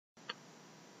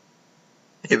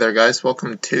Hey there guys,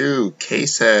 welcome to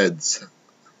Case Heads,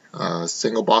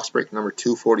 single box break number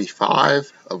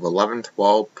 245 of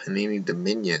 11-12 Panini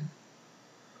Dominion.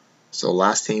 So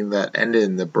last team that ended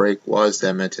in the break was the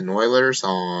Edmonton Oilers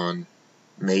on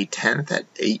May 10th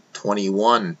at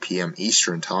 8:21 p.m.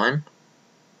 Eastern Time.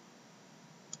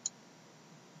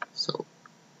 So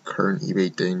current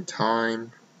eBay date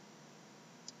time.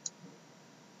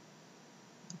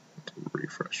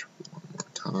 Refresh one more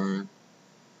time.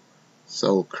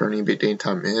 So current eBay date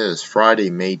time is Friday,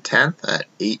 May 10th at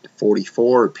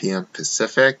 8:44 p.m.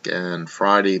 Pacific and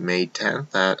Friday, May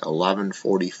 10th at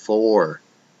 11:44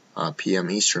 p.m.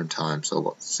 Eastern Time. So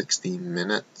about 16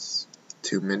 minutes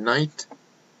to midnight.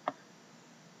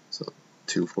 So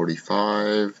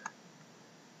 2:45.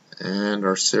 And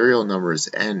our serial number is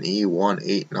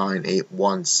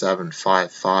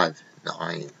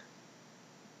NE189817559.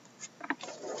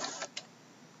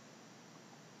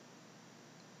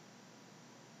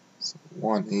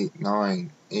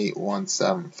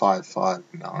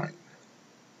 189817559.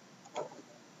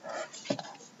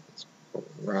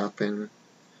 Wrapping.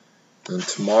 And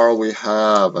tomorrow we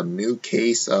have a new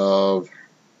case of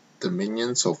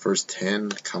Dominion. So first 10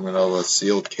 coming out of a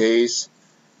sealed case,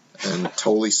 and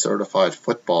totally certified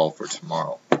football for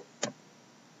tomorrow.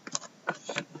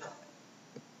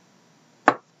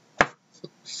 So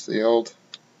sealed.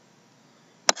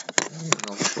 And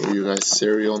I'll show you guys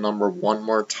serial number one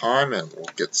more time and we'll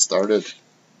get started.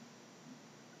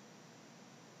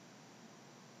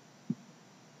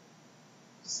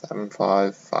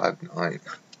 $7,559.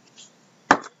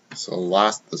 So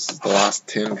this is the last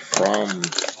tin from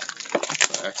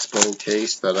the Expo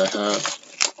case that I have.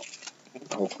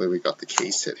 Hopefully we got the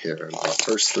case hit here. The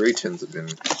first three tins have been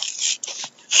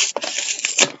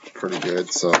pretty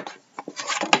good, so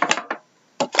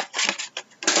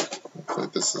hopefully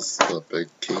this is the big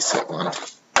case hit one.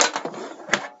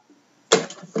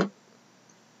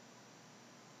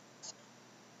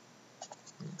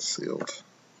 Sealed.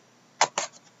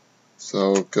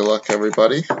 So good luck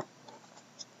everybody.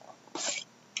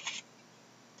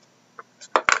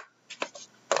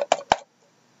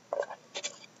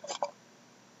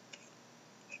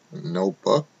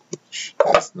 Notebook, which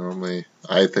is normally,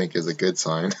 I think, is a good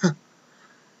sign.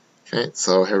 Okay,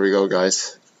 so here we go,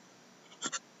 guys.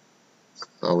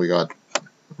 So we got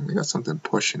something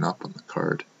pushing up on the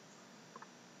card.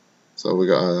 So we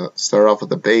got start off with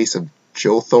the base of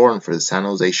Joe Thornton for the San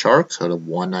Jose Sharks out of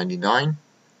 199.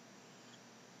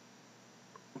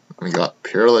 We got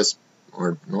Peerless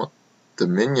or not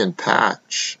Dominion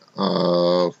patch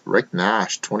of Rick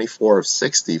Nash, 24 of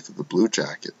 60 for the Blue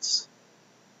Jackets.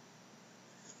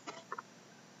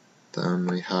 Then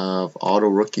we have auto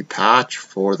rookie patch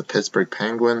for the Pittsburgh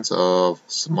Penguins of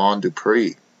Simon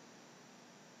Dupre,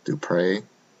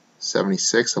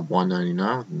 76 of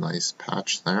 199 with a nice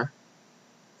patch there.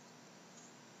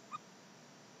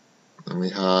 Then we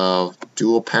have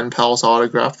dual pen pals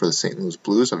autograph for the St. Louis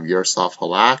Blues of Yaroslav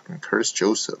Halak and Curtis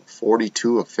Joseph,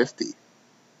 42 of 50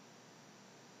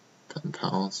 pen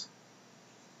pals.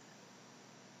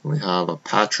 We have a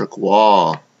Patrick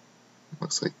Waugh,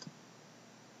 looks like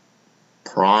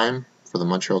prime for the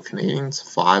Montreal Canadiens,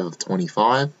 5 of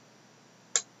 25.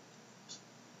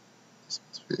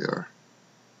 We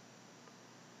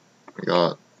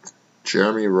got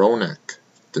Jeremy Roenick,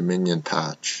 Dominion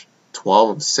patch,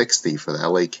 12 of 60 for the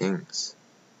LA Kings.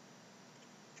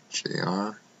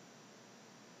 JR.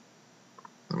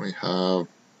 Then we have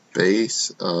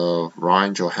base of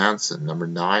Ryan Johansson, number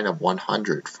 9 of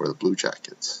 100 for the Blue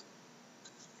Jackets.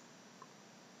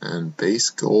 And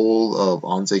base gold of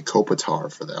Anze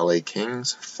Kopitar for the LA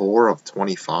Kings, 4 of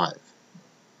 25.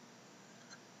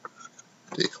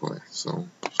 Decoy. So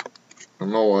I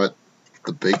don't know what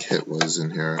the big hit was in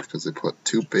here because they put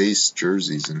 2 base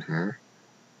jerseys in here.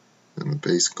 And the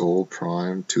base gold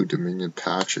prime, 2 Dominion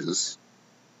patches.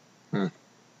 So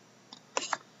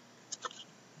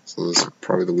this is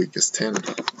probably the weakest tin.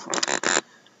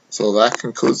 So that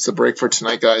concludes the break for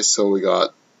tonight, guys. So we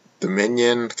got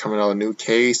Dominion coming out a new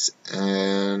case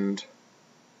and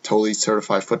totally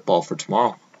certified football for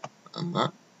tomorrow. And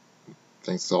that.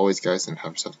 Thanks as always, guys, and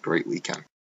have yourself a great weekend.